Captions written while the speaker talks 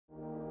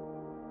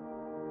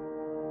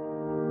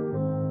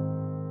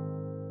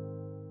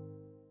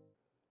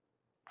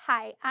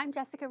Hi, I'm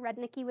Jessica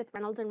Rednicki with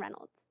Reynolds and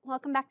Reynolds.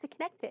 Welcome back to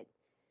Connected.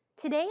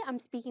 Today I'm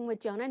speaking with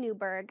Jonah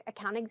Newberg,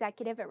 account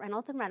executive at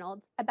Reynolds and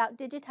Reynolds, about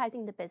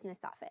digitizing the business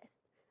office.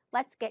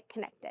 Let's get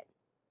connected.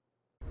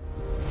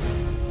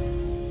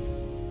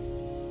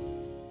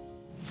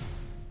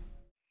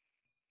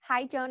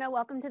 Hi, Jonah.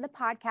 Welcome to the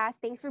podcast.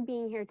 Thanks for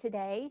being here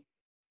today.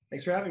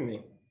 Thanks for having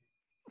me.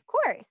 Of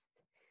course.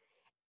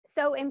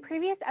 So in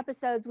previous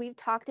episodes, we've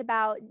talked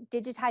about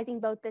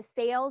digitizing both the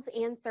sales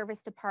and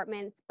service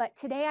departments, but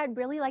today I'd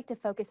really like to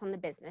focus on the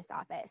business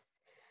office.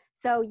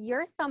 So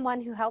you're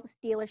someone who helps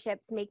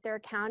dealerships make their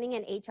accounting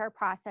and HR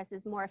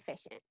processes more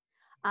efficient.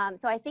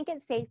 So I think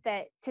it's safe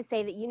to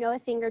say that you know a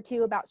thing or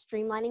two about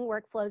streamlining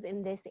workflows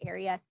in this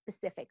area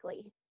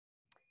specifically.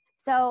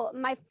 So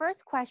my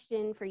first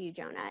question for you,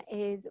 Jonah,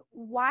 is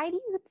why do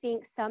you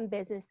think some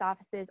business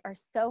offices are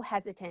so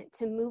hesitant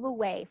to move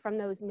away from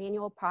those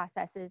manual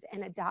processes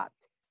and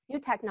adopt new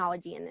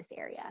technology in this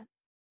area?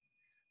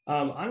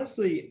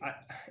 Honestly,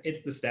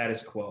 it's the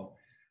status quo.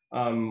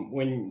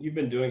 When you've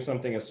been doing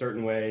something a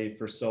certain way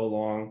for so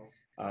long,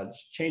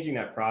 changing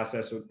that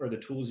process or the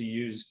tools you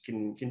use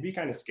can be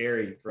kind of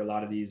scary for a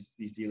lot of these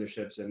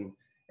dealerships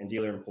and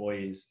dealer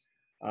employees.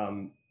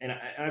 And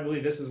I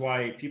believe this is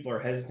why people are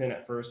hesitant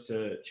at first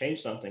to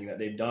change something that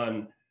they've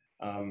done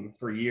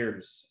for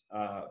years.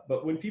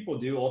 But when people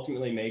do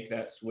ultimately make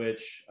that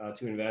switch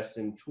to invest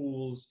in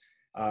tools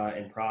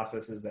and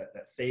processes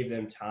that save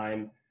them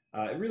time,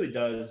 it really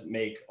does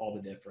make all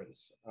the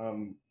difference.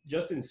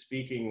 Just in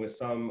speaking with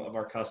some of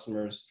our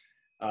customers,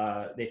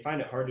 they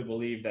find it hard to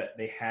believe that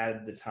they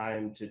had the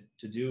time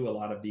to do a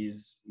lot of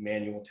these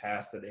manual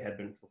tasks that they had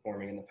been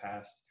performing in the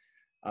past.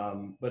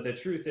 But the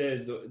truth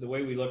is, the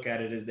way we look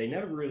at it is they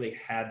never really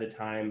had the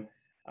time.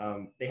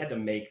 They had to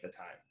make the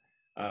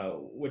time,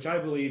 which I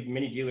believe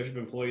many dealership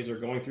employees are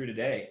going through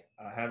today,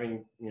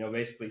 having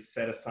basically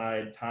set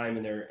aside time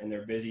in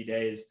their busy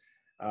days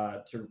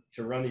to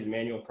run these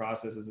manual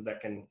processes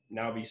that can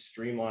now be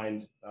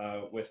streamlined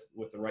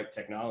with the right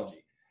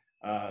technology.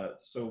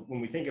 So when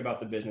we think about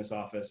the business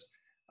office,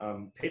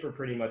 paper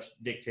pretty much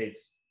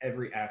dictates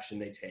every action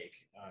they take.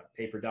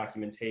 Paper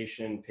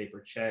documentation, paper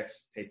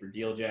checks, paper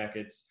deal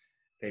jackets,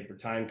 paper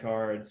time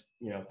cards,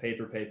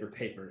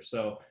 paper.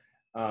 So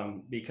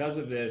because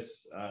of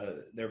this,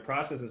 their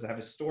processes have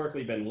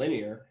historically been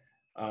linear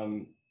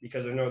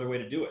because there's no other way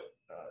to do it.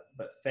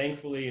 But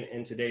thankfully,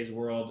 in today's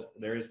world,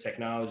 there is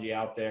technology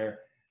out there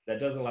that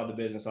does allow the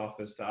business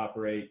office to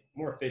operate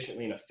more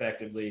efficiently and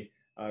effectively,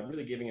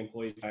 really giving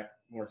employees back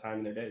more time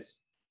in their days.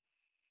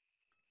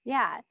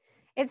 Yeah,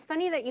 it's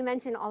funny that you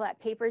mentioned all that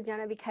paper,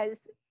 Jonah, because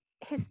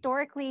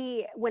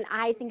historically, when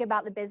I think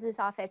about the business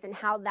office and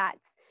how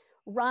that's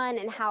run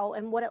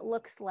and what it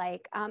looks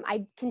like,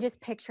 I can just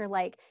picture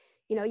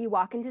you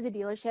walk into the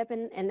dealership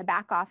and in the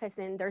back office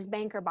and there's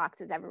banker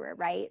boxes everywhere,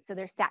 right? So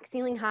there's stacked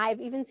ceiling high.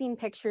 I've even seen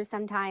pictures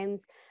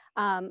sometimes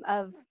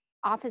of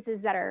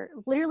offices that are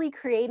literally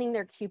creating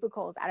their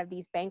cubicles out of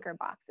these banker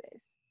boxes.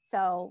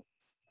 So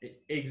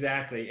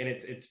Exactly. And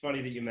it's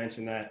funny that you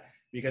mentioned that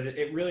because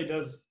it really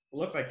does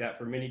look like that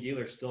for many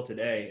dealers still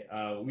today.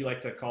 We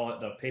like to call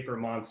it the paper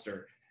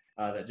monster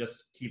that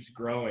just keeps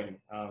growing.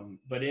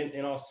 But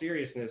in all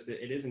seriousness,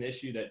 it is an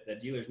issue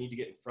that dealers need to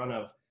get in front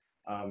of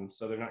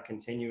so they're not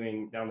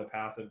continuing down the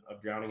path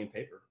of drowning in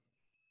paper.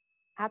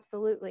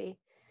 absolutely.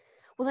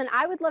 Well, then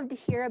I would love to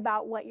hear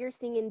about what you're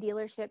seeing in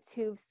dealerships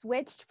who've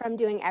switched from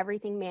doing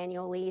everything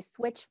manually,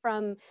 switched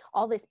from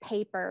all this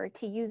paper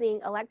to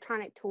using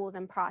electronic tools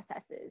and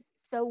processes.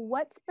 So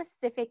what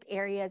specific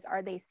areas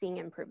are they seeing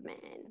improvement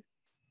in?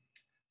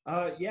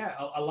 Yeah,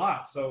 a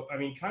lot. So, I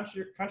mean,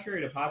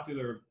 contrary to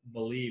popular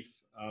belief,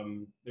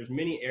 there's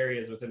many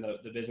areas within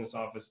the business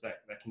office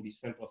that can be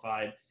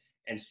simplified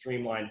and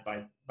streamlined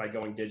by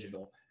going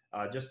digital.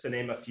 Just to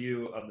name a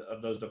few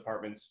of those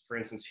departments, for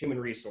instance, human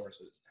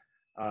resources.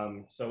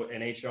 So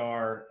in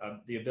HR,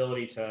 the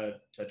ability to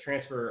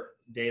transfer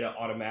data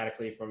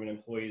automatically from an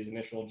employee's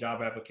initial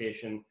job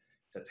application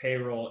to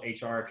payroll,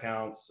 HR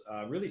accounts,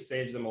 really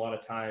saves them a lot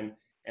of time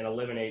and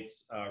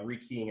eliminates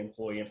rekeying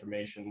employee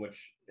information,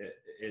 which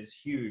is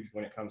huge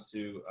when it comes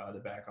to the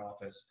back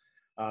office.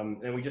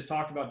 And we just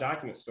talked about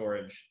document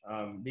storage.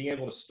 Being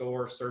able to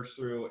store, search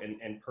through,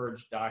 and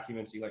purge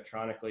documents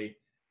electronically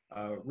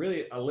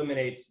really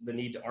eliminates the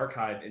need to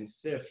archive and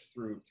sift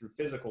through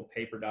physical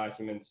paper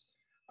documents.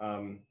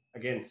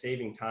 Again,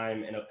 saving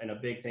time, and a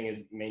big thing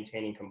is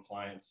maintaining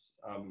compliance.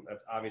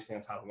 That's obviously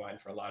on top of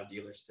mind for a lot of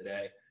dealers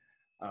today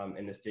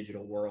in this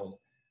digital world.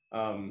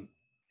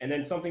 And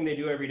then something they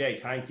do every day,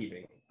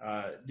 timekeeping.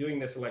 Doing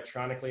this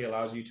electronically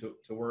allows you to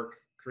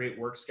create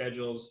work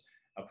schedules,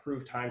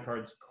 approve time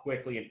cards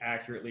quickly and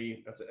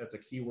accurately. That's a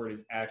key word,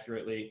 is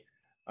accurately,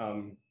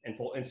 and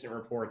pull instant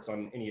reports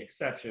on any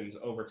exceptions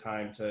over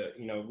time to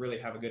really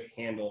have a good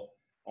handle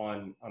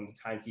on the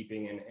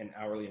timekeeping and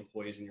hourly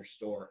employees in your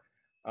store.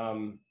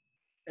 And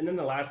then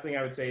the last thing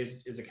I would say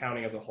is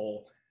accounting as a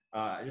whole.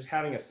 Just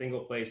having a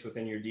single place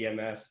within your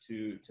DMS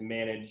to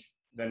manage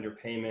vendor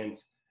payment,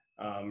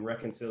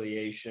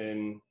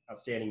 reconciliation,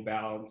 outstanding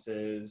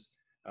balances,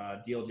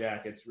 deal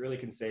jackets really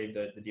can save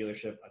the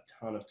dealership a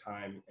ton of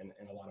time and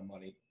a lot of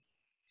money.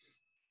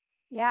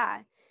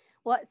 Yeah.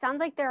 Well, it sounds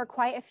like there are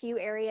quite a few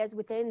areas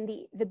within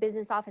the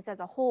business office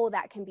as a whole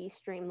that can be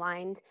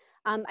streamlined.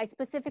 I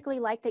specifically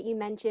like that you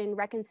mentioned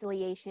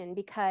reconciliation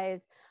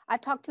because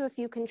I've talked to a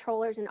few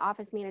controllers and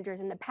office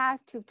managers in the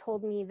past who've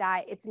told me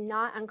that it's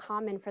not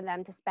uncommon for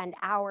them to spend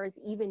hours,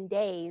 even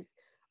days,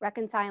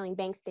 reconciling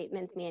bank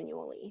statements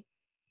manually.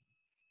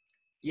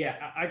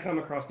 Yeah, I come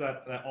across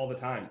that all the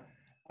time.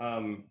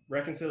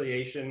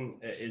 Reconciliation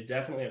is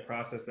definitely a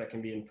process that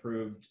can be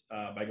improved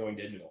by going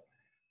digital.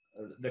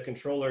 The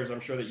controllers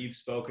I'm sure that you've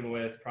spoken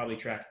with probably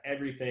track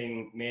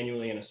everything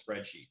manually in a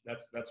spreadsheet.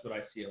 That's what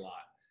I see a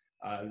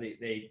lot.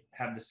 They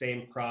have the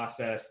same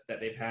process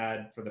that they've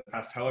had for the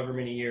past however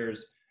many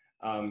years.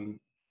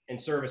 In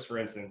service, for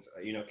instance,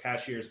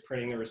 cashiers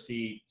printing the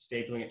receipt,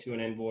 stapling it to an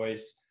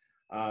invoice,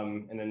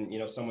 and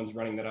then someone's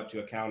running that up to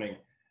accounting.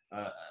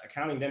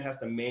 Accounting then has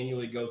to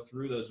manually go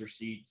through those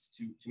receipts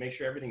to make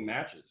sure everything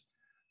matches.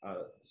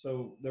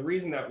 So the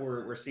reason that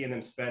we're seeing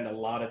them spend a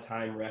lot of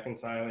time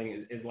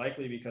reconciling is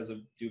likely because of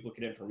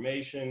duplicate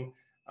information,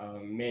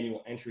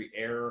 manual entry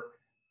error,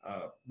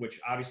 which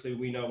obviously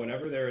we know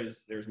whenever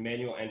there's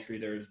manual entry,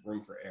 there's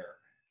room for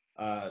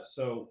error.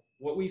 So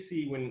what we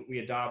see when we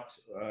adopt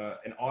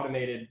an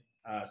automated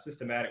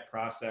systematic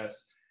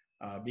process,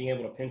 being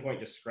able to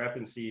pinpoint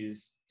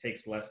discrepancies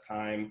takes less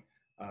time.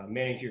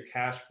 Manage your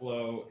cash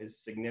flow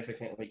is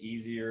significantly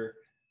easier,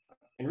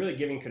 and really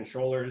giving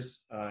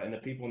controllers and the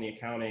people in the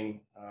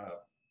accounting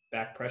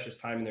back precious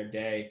time in their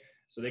day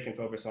so they can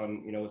focus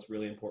on what's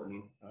really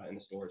important in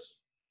the stores.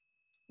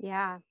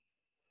 Yeah.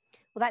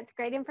 Well, that's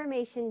great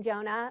information,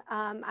 Jonah.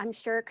 I'm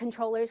sure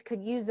controllers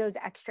could use those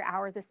extra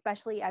hours,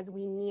 especially as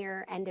we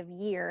near end of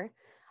year.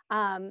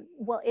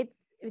 Well,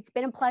 it's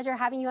been a pleasure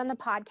having you on the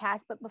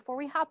podcast, but before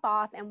we hop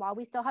off and while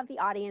we still have the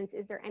audience,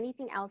 is there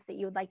anything else that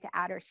you would like to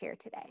add or share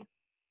today?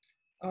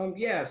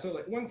 Yeah,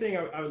 so one thing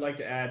I would like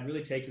to add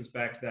really takes us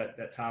back to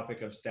that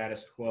topic of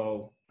status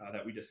quo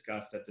that we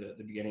discussed at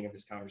the beginning of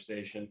this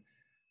conversation.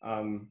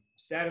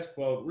 Status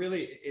quo,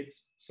 really,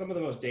 it's some of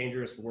the most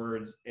dangerous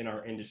words in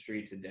our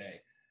industry today.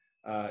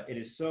 It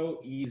is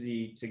so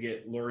easy to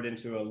get lured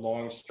into a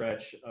long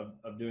stretch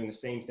of doing the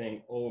same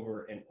thing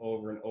over and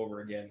over and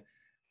over again,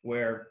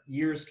 where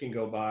years can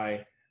go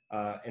by,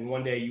 and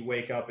one day you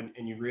wake up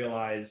and you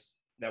realize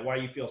that while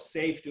you feel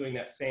safe doing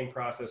that same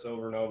process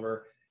over and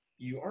over,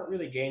 you aren't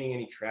really gaining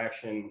any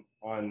traction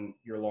on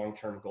your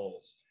long-term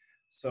goals.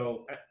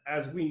 So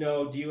as we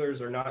know,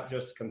 dealers are not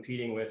just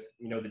competing with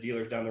the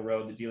dealers down the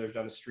road, the dealers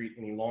down the street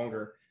any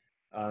longer.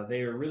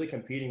 They are really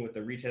competing with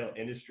the retail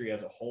industry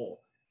as a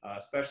whole,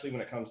 especially when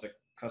it comes to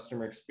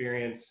customer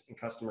experience and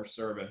customer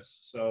service.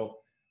 So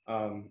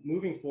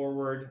moving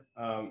forward,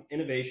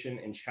 innovation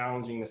and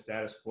challenging the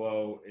status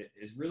quo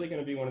is really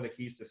going to be one of the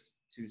keys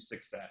to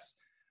success.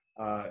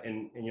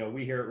 And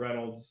we here at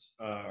Reynolds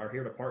are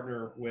here to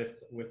partner with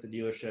the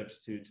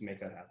dealerships to make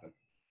that happen.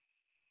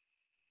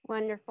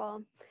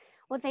 Wonderful.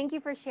 Well, thank you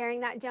for sharing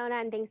that, Jonah,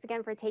 and thanks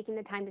again for taking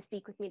the time to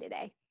speak with me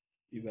today.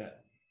 You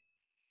bet.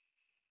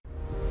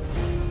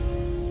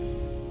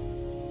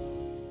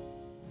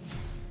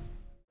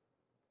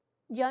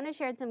 Jonah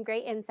shared some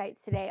great insights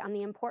today on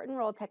the important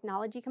role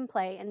technology can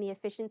play in the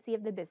efficiency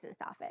of the business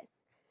office.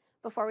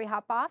 Before we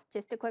hop off,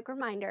 just a quick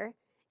reminder,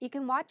 you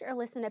can watch or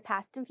listen to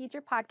past and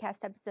future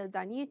podcast episodes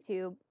on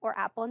YouTube or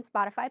Apple and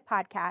Spotify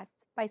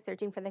podcasts by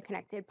searching for the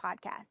Connected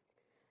Podcast.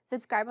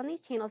 Subscribe on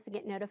these channels to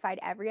get notified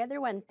every other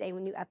Wednesday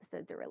when new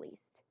episodes are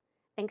released.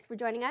 Thanks for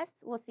joining us.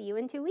 We'll see you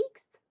in 2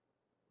 weeks.